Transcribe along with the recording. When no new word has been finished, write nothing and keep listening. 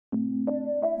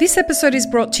This episode is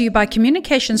brought to you by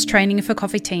Communications Training for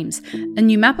Coffee Teams, a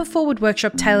new Map It Forward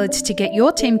workshop tailored to get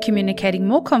your team communicating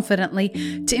more confidently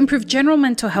to improve general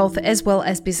mental health as well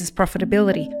as business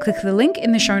profitability. Click the link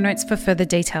in the show notes for further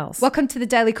details. Welcome to the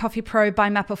Daily Coffee Pro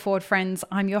by Map It Forward, friends.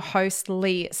 I'm your host,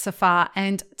 Lee Safar,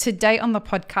 and today on the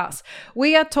podcast,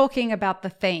 we are talking about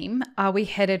the theme, are we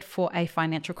headed for a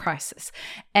financial crisis?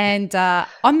 And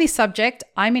on this subject,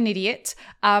 I'm an idiot.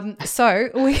 So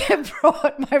we have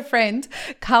brought my friend,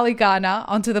 Carley Garner,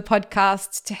 onto the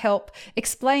podcast to help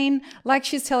explain, like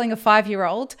she's telling a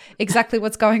 5-year-old, exactly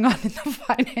what's going on in the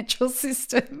financial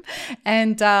system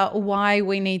and why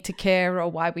we need to care or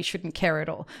why we shouldn't care at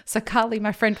all. So Carley,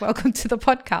 my friend, welcome to the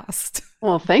podcast.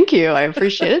 Well, thank you. I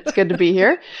appreciate it. It's good to be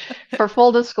here. For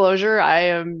full disclosure, I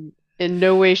am in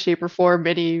no way, shape, or form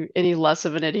any less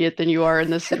of an idiot than you are in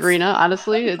this arena.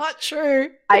 Honestly, it's not true.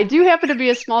 I do happen to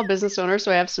be a small business owner,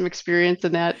 so I have some experience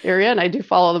in that area, and I do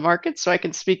follow the market, so I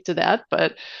can speak to that.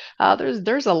 But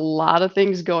there's a lot of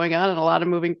things going on and a lot of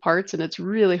moving parts, and it's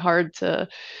really hard to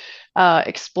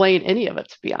explain any of it,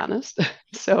 to be honest.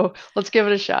 So let's give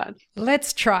it a shot.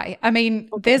 Let's try. I mean,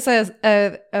 there's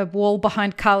a wall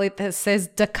behind Carley that says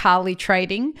Carley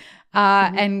Trading,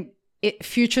 and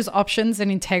futures options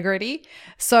and integrity.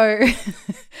 So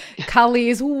Carley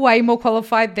is way more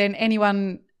qualified than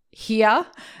anyone here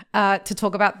to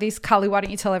talk about this. Carley, why don't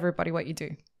you tell everybody what you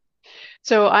do?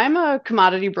 So I'm a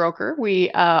commodity broker. We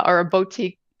are a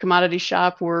boutique commodity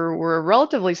shop. We're a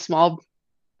relatively small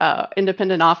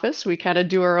independent office. We kind of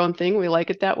do our own thing. We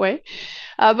like it that way.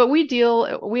 But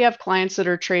we have clients that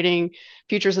are trading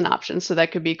futures and options. So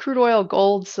that could be crude oil,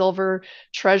 gold, silver,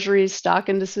 treasuries, stock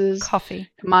indices, coffee,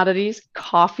 commodities,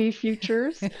 coffee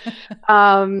futures.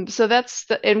 And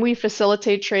we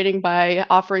facilitate trading by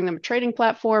offering them a trading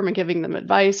platform and giving them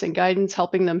advice and guidance,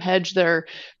 helping them hedge their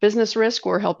business risk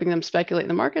or helping them speculate in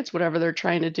the markets, whatever they're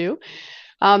trying to do.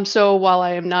 So while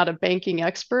I am not a banking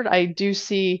expert, I do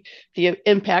see the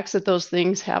impacts that those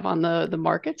things have on the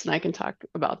markets, and I can talk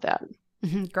about that.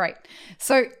 Great.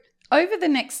 So over the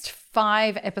next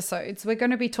 5 episodes, we're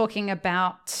going to be talking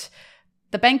about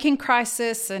the banking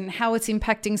crisis and how it's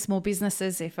impacting small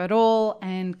businesses, if at all,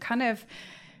 and kind of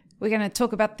we're going to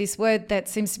talk about this word that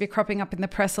seems to be cropping up in the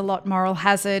press a lot, moral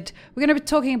hazard. We're going to be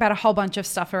talking about a whole bunch of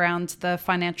stuff around the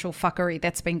financial fuckery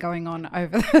that's been going on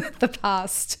over the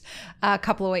past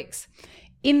couple of weeks.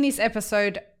 In this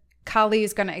episode, Carley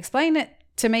is going to explain it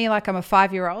to me like I'm a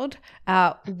 5-year-old,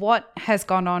 what has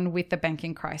gone on with the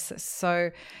banking crisis.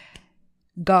 So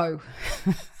go.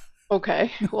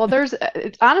 Okay. Well,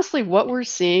 it's honestly what we're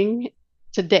seeing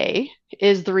today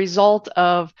is the result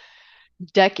of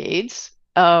decades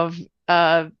of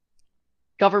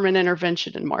government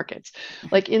intervention in markets.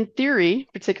 Like in theory,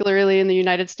 particularly in the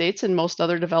United States and most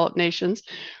other developed nations,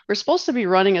 we're supposed to be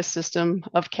running a system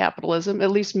of capitalism,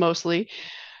 at least mostly.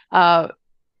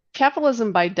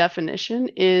 Capitalism by definition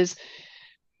is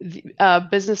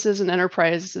businesses and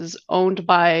enterprises owned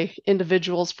by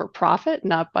individuals for profit,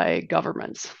 not by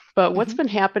governments. But what's been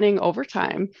happening over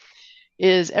time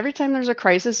is every time there's a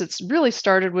crisis, it's really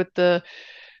started with the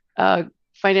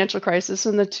financial crisis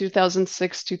in the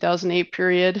 2006-2008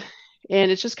 period.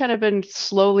 And it's just kind of been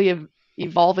slowly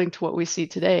evolving to what we see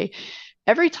today.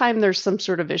 Every time there's some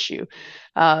sort of issue,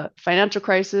 financial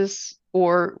crisis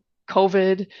or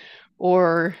COVID,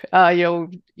 or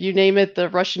you name it, the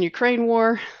Russian-Ukraine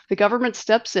war, the government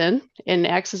steps in and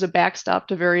acts as a backstop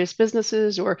to various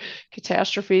businesses or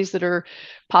catastrophes that are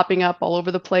popping up all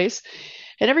over the place.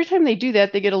 And every time they do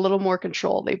that, they get a little more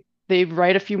control. They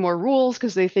write a few more rules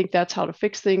because they think that's how to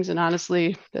fix things. And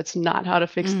honestly, that's not how to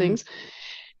fix things.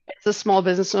 As a small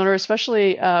business owner,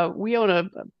 especially, we own a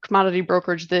commodity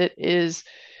brokerage that is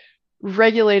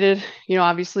regulated,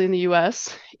 obviously in the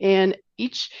US. And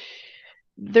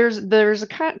there's a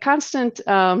constant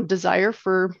desire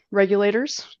for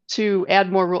regulators to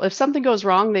add more rules. If something goes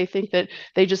wrong, they think that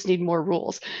they just need more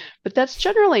rules. But that's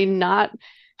generally not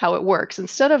how it works.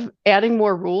 Instead of adding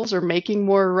more rules or making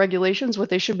more regulations, what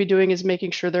they should be doing is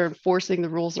making sure they're enforcing the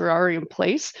rules that are already in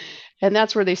place. And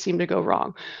that's where they seem to go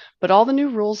wrong. But all the new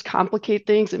rules complicate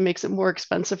things. It makes it more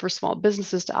expensive for small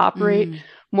businesses to operate,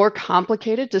 more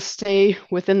complicated to stay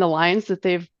within the lines that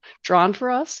they've drawn for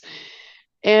us.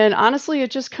 And honestly, it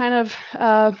just kind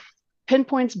of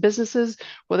pinpoints businesses,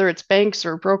 whether it's banks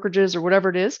or brokerages or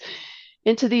whatever it is,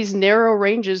 into these narrow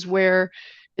ranges where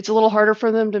it's a little harder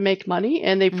for them to make money,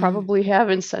 and they probably have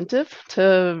incentive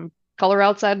to color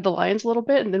outside the lines a little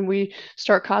bit, and then we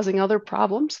start causing other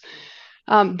problems.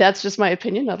 That's just my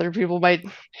opinion. Other people might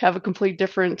have a complete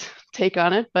different take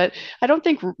on it, but I don't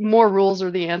think more rules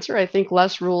are the answer. I think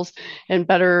less rules and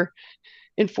better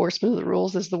enforcement of the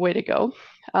rules is the way to go.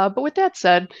 But with that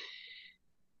said,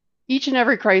 each and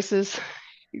every crisis,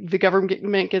 the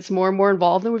government gets more and more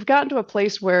involved, and we've gotten to a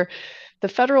place where the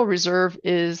Federal Reserve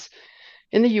is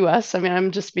in the US. I mean,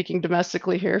 I'm just speaking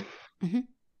domestically here.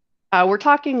 We're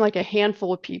talking like a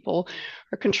handful of people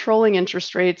are controlling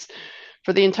interest rates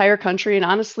for the entire country. And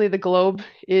honestly, the globe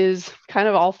is kind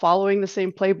of all following the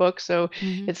same playbook. So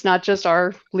it's not just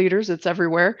our leaders, it's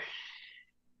everywhere.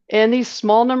 And these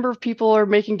small number of people are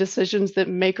making decisions that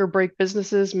make or break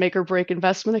businesses, make or break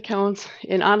investment accounts.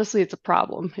 And honestly, it's a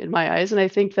problem in my eyes. And I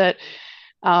think that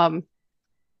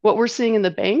what we're seeing in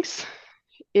the banks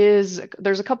is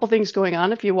there's a couple things going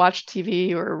on. If you watch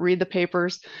TV or read the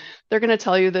papers, they're going to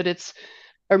tell you that it's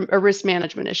a risk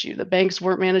management issue. The banks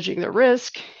weren't managing their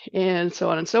risk and so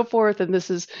on and so forth. And this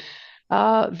is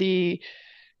the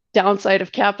downside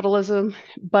of capitalism.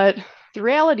 But the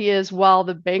reality is, while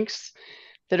the banks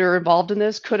that are involved in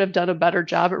this could have done a better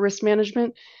job at risk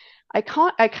management, I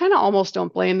kind of almost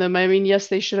don't blame them. I mean, yes,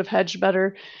 they should have hedged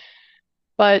better,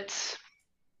 but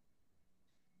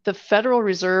the Federal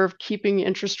Reserve keeping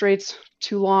interest rates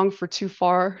too low for too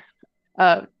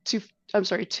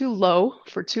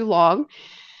long,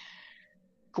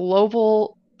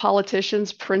 global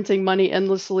politicians printing money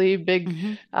endlessly,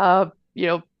 big,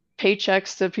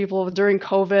 paychecks to people during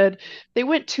COVID, they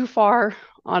went too far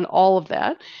on all of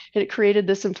that, and it created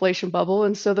this inflation bubble.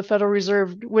 And so the Federal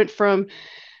Reserve went from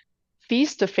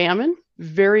feast to famine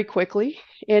very quickly,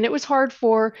 and it was hard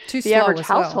for the average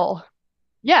household. Well.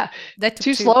 Yeah,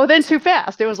 too slow, then too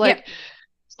fast. It was like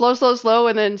slow,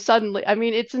 and then suddenly, I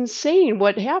mean, it's insane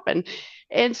what happened.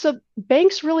 And so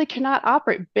banks really cannot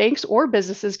operate. Banks or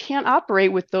businesses can't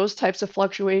operate with those types of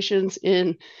fluctuations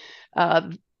in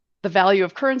the value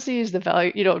of currencies, the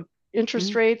value,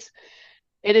 interest rates.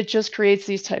 And it just creates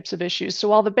these types of issues. So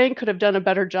while the bank could have done a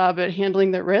better job at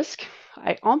handling the risk,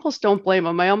 I almost don't blame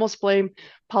them. I almost blame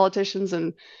politicians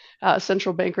and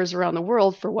central bankers around the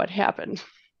world for what happened.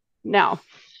 Now,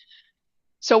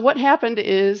 so what happened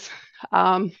is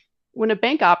when a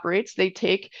bank operates, they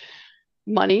take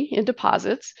money in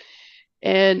deposits,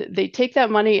 and they take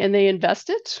that money and they invest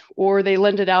it, or they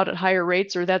lend it out at higher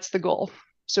rates, or that's the goal.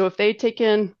 So if they take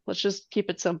in, let's just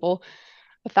keep it simple,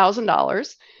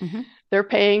 $1,000, they're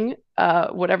paying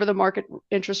whatever the market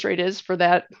interest rate is for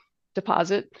that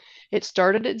deposit. It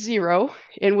started at 0,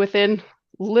 and within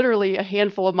literally a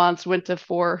handful of months went to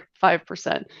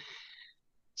 4-5%.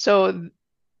 So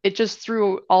it just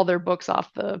threw all their books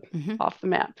off the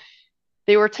map.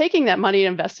 They were taking that money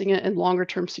and investing it in longer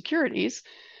term securities,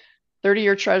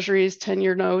 30-year treasuries,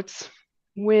 10-year notes,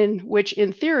 which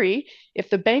in theory, if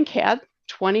the bank had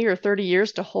 20 or 30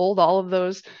 years to hold all of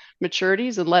those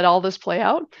maturities and let all this play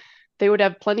out, they would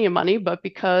have plenty of money. But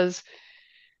because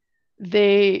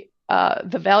the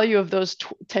value of those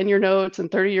 10-year notes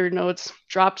and 30-year notes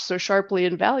dropped so sharply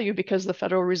in value because the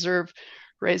Federal Reserve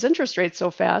raised interest rates so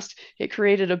fast, it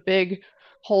created a big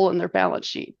hole in their balance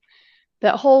sheet.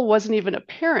 That hole wasn't even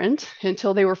apparent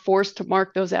until they were forced to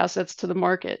mark those assets to the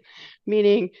market,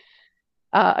 meaning,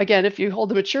 again, if you hold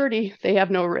the maturity, they have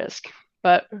no risk.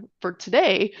 But for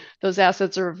today, those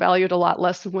assets are valued a lot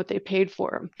less than what they paid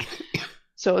for them.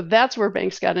 So that's where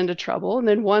banks got into trouble. And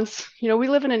then once, we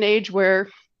live in an age where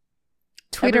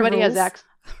everybody has access.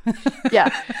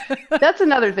 Yeah, that's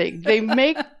another thing. They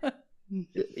make...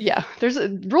 Yeah,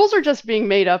 rules are just being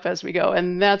made up as we go,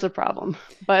 and that's a problem.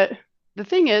 But the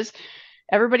thing is,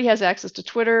 everybody has access to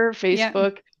Twitter,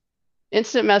 Facebook,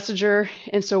 instant messenger,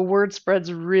 and so word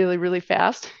spreads really, really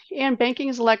fast. And banking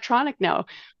is electronic now.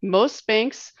 Most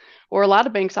banks, or a lot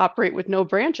of banks, operate with no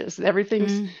branches.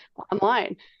 Everything's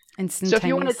online. So if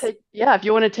you want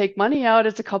to take money out,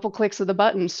 it's a couple clicks of the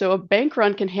button. So a bank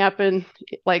run can happen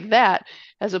like that,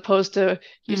 as opposed to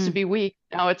used to be weeks.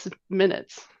 Now it's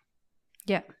minutes.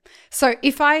 Yeah. So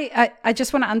if I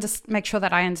just want to make sure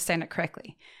that I understand it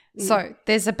correctly. So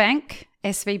there's a bank,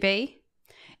 SVB. Okay.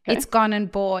 It's gone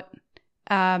and bought,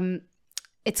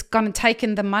 it's gone and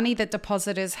taken the money that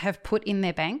depositors have put in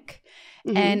their bank,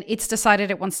 and it's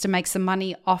decided it wants to make some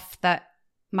money off that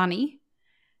money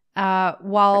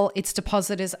while its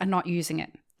depositors are not using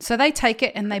it. So they take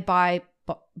it and they buy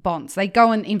bonds. They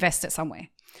go and invest it somewhere.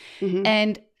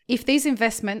 And if these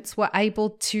investments were able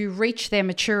to reach their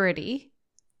maturity,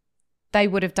 they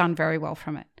would have done very well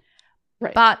from it.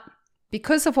 Right. But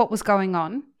because of what was going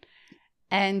on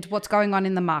and what's going on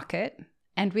in the market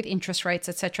and with interest rates,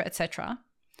 et cetera,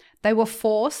 they were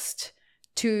forced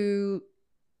to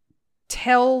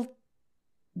tell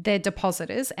their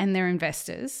depositors and their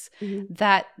investors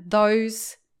that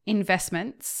those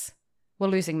investments were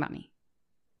losing money.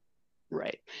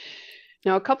 Right.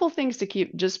 Now, a couple things to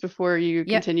keep just before you Yep.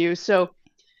 continue. So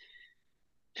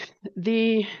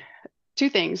the two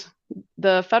things,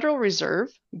 the Federal Reserve,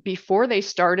 before they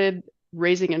started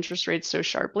raising interest rates so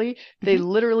sharply, they Mm-hmm.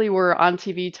 literally were on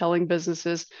TV telling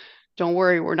businesses, don't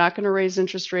worry, we're not going to raise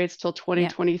interest rates till Yep.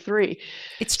 2023.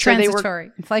 It's So they were,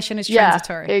 transitory. Inflation is yeah,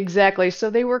 transitory. exactly. So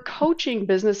they were coaching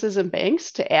businesses and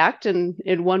banks to act in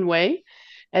one way,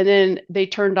 and then they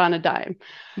turned on a dime.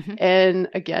 Mm-hmm. And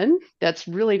again, that's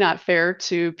really not fair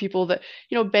to people that,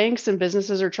 banks and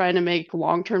businesses are trying to make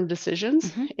long-term decisions,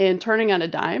 Mm-hmm. and turning on a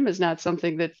dime is not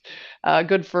something that's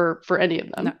good for any of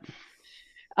No.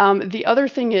 them. The other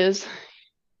thing is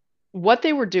what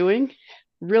they were doing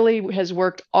really has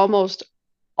worked almost Mm-hmm.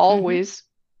 always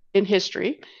in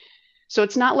history. So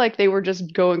it's not like they were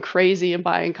just going crazy and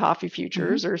buying coffee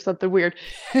futures or something weird.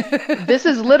 This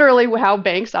is Mm-hmm. literally how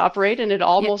banks operate, and it Yep.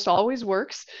 almost always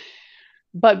works.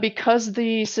 But because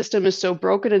the system is so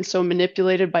broken and so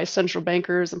manipulated by central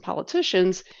bankers and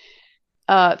politicians,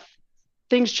 uh,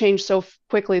 things change so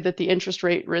quickly that the interest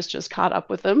rate risk just caught up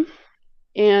with them.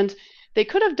 And they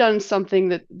could have done something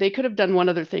that they could have done one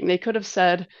other thing. They could have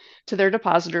said to their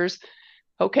depositors,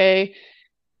 okay,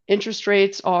 interest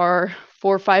rates are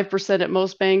 4 or 5% at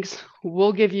most banks.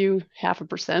 We'll give you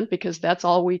 0.5% because that's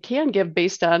all we can give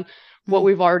based on what Mm.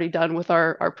 we've already done with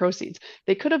our proceeds.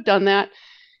 They could have done that.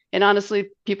 And honestly,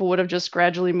 people would have just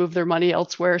gradually moved their money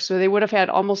elsewhere. So they would have had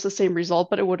almost the same result,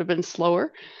 but it would have been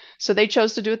slower. So they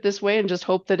chose to do it this way and just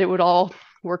hope that it would all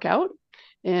work out.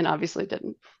 And obviously it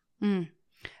didn't. Mm.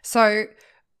 So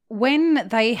when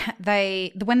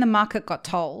when the market got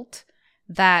told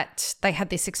that they had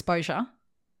this exposure,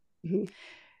 Mhm.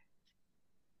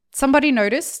 somebody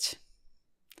noticed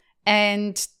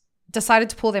and decided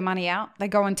to pull their money out. They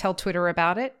go and tell Twitter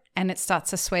about it, and it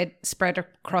starts to spread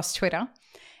across Twitter.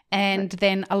 And Right.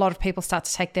 then a lot of people start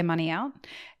to take their money out.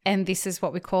 And this is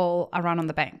what we call a run on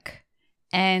the bank.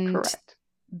 And Correct.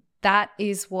 that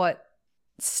is what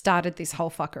started this whole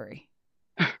fuckery.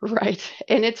 Right.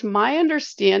 And it's my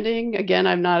understanding, again,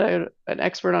 I'm not an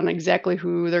expert on exactly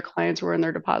who their clients were and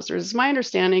their depositors. It's my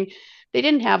understanding they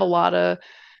didn't have a lot of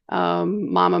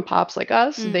mom and pops like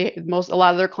us. Mm. A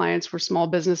lot of their clients were small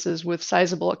businesses with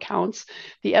sizable accounts.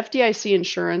 The FDIC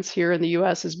insurance here in the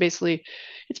U.S. is basically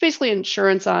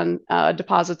insurance on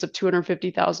deposits of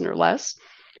 250,000 or less.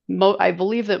 I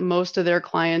believe that most of their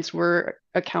clients were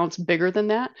accounts bigger than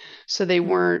that, so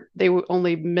Mm. they were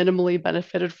only minimally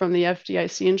benefited from the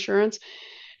FDIC insurance.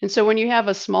 And so when you have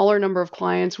a smaller number of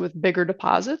clients with bigger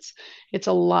deposits, it's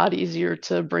a lot easier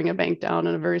to bring a bank down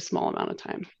in a very small amount of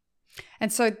time.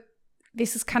 And so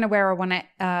this is kind of where I want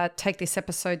to take this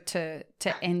episode to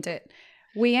end it.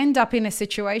 We end up in a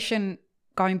situation,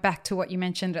 going back to what you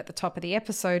mentioned at the top of the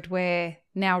episode, where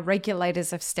now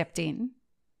regulators have stepped in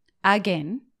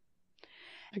again.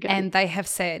 And they have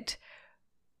said,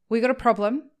 we got a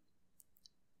problem.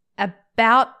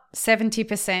 About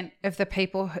 70% of the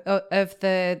people of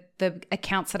the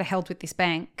accounts that are held with this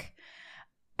bank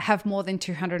have more than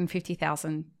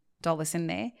 $250,000 in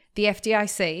there. The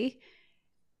FDIC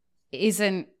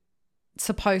isn't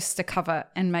supposed to cover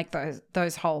and make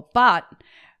those whole. But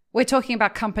we're talking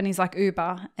about companies like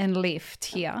Uber and Lyft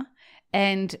here,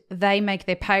 and they make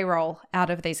their payroll out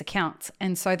of these accounts.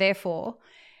 And so therefore,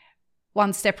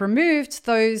 one step removed,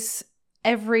 those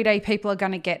everyday people are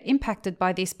going to get impacted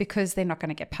by this because they're not going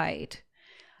to get paid.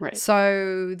 Right.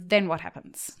 So then what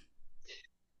happens?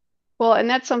 Well, and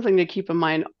that's something to keep in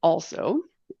mind also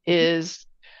is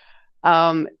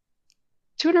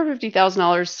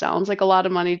 $250,000 sounds like a lot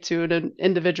of money to an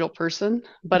individual person,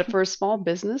 but for a small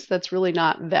business, that's really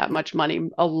not that much money.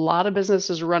 A lot of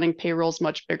businesses are running payrolls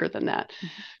much bigger than that.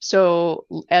 So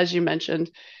as you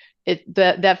mentioned,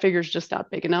 that figure is just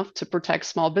not big enough to protect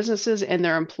small businesses and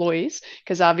their employees,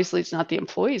 because obviously it's not the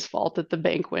employee's fault that the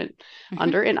bank went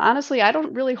under. And honestly, I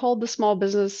don't really hold the small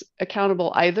business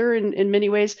accountable either in many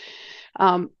ways.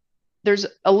 There's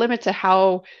a limit to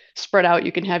how spread out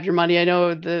you can have your money. I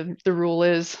know the rule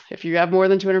is if you have more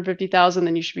than 250,000,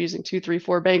 then you should be using 2, 3,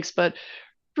 4 banks. But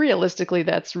realistically,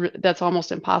 that's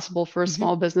almost impossible for a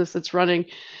small business that's running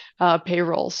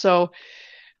payroll. So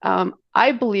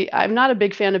I believe I'm not a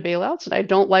big fan of bailouts, and I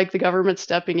don't like the government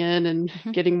stepping in and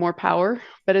getting more power.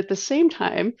 But at the same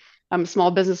time, I'm a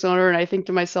small business owner, and I think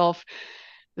to myself,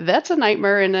 that's a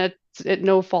nightmare, and that's at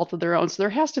no fault of their own. So there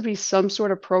has to be some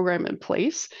sort of program in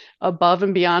place above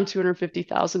and beyond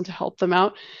 250,000 to help them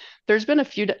out. There's been a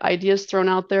few ideas thrown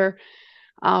out there,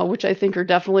 which I think are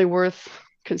definitely worth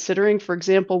considering. For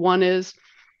example, one is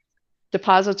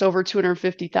deposits over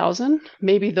 250,000.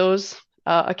 Maybe those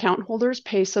account holders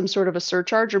pay some sort of a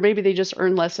surcharge, or maybe they just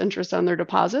earn less interest on their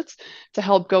deposits to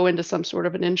help go into some sort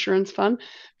of an insurance fund.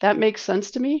 That makes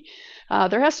sense to me.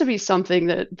 There has to be something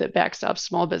that backstops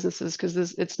small businesses, because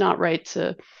it's not right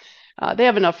to. They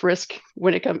have enough risk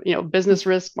when it comes, business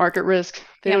risk, market risk.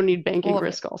 They don't need banking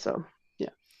risk also. Yeah.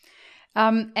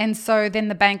 And so then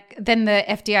the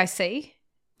FDIC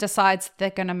decides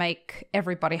they're going to make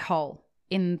everybody whole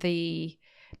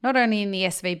not only in the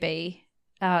SVB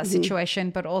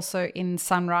situation, but also in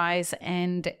Sunrise,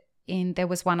 and there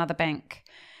was one other bank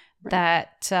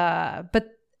that, but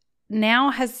now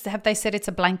have they said it's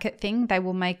a blanket thing? They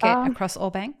will make it across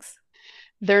all banks?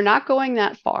 They're not going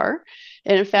that far.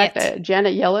 And in fact,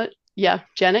 Janet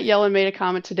Yellen made a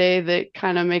comment today that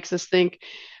kind of makes us think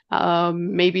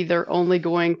maybe they're only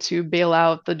going to bail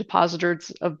out the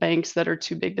depositors of banks that are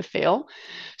too big to fail.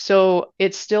 So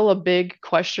it's still a big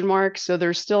question mark. So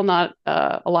there's still not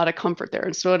a lot of comfort there.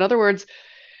 And so in other words,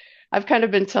 I've kind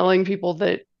of been telling people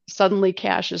that suddenly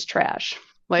cash is trash.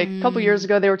 Like a couple years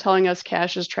ago, they were telling us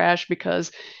cash is trash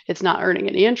because it's not earning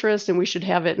any interest and we should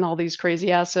have it in all these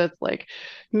crazy assets like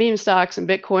meme stocks and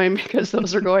Bitcoin because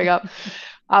those are going up.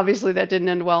 Obviously, that didn't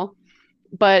end well.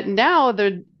 But now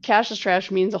the cash is trash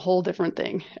means a whole different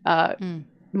thing.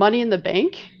 Money in the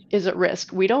bank is at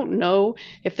risk. We don't know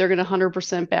if they're going to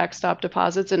 100% backstop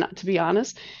deposits. And to be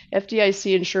honest,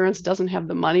 FDIC insurance doesn't have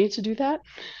the money to do that.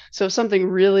 So if something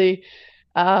really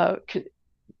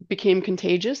became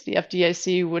contagious, the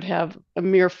FDIC would have a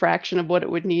mere fraction of what it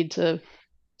would need to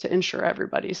insure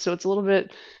everybody. So it's a little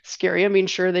bit scary. I mean,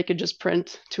 sure, they could just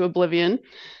print to oblivion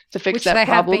to fix that problem. Which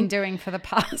they have been doing for the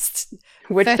past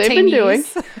which they've been doing.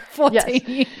 14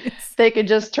 years. They could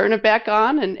just turn it back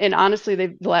on. And honestly,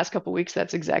 the last couple of weeks,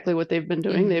 that's exactly what they've been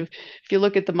doing. If you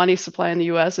look at the money supply in the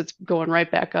US, it's going right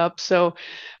back up. So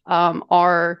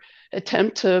our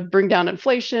attempt to bring down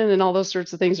inflation and all those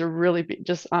sorts of things are really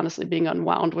just honestly being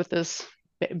unwound with this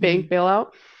bank bailout.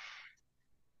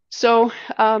 So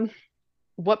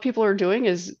what people are doing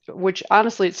is, which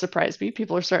honestly it surprised me,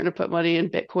 people are starting to put money in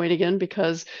Bitcoin again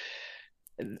because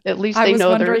at least they know.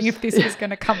 I was wondering if this was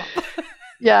going to come up.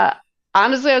 Yeah.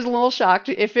 Honestly, I was a little shocked.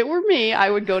 If it were me, I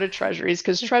would go to treasuries,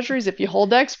 because treasuries, if you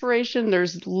hold the expiration,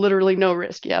 there's literally no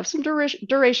risk. You have some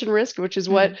duration risk, which is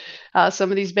what some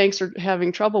of these banks are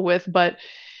having trouble with. But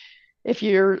if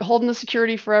you're holding the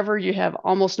security forever, you have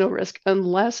almost no risk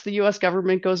unless the U.S.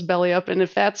 government goes belly up. And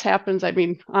if that happens, I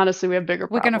mean, honestly, we have bigger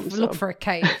problems. We're going to look for a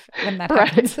cave when that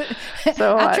happens.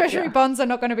 So our treasury bonds are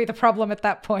not going to be the problem at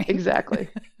that point. Exactly.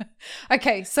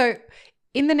 Okay, so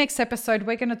in the next episode,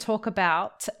 we're going to talk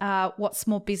about what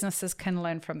small businesses can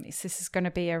learn from this. This is going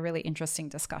to be a really interesting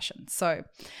discussion. So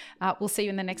we'll see you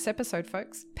in the next episode,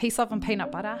 folks. Peace, love, and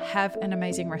peanut butter. Have an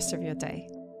amazing rest of your day.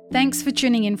 Thanks for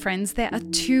tuning in, friends. There are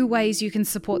 2 ways you can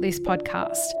support this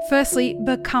podcast. Firstly,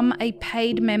 become a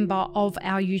paid member of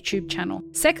our YouTube channel.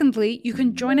 Secondly, you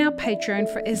can join our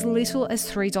Patreon for as little as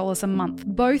 $3 a month.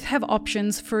 Both have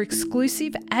options for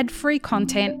exclusive ad-free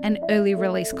content and early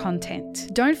release content.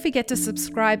 Don't forget to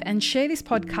subscribe and share this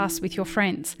podcast with your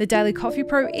friends. The Daily Coffee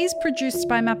Pro is produced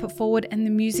by Map It Forward, and the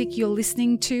music you're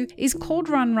listening to is called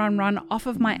Run, Run, Run off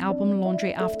of my album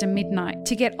Laundry After Midnight.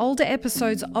 To get older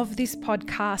episodes of this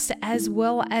podcast, as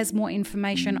well as more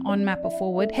information on Map It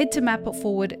Forward, head to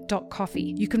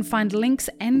mapitforward.coffee. You can find links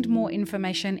and more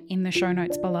information in the show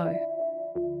notes below.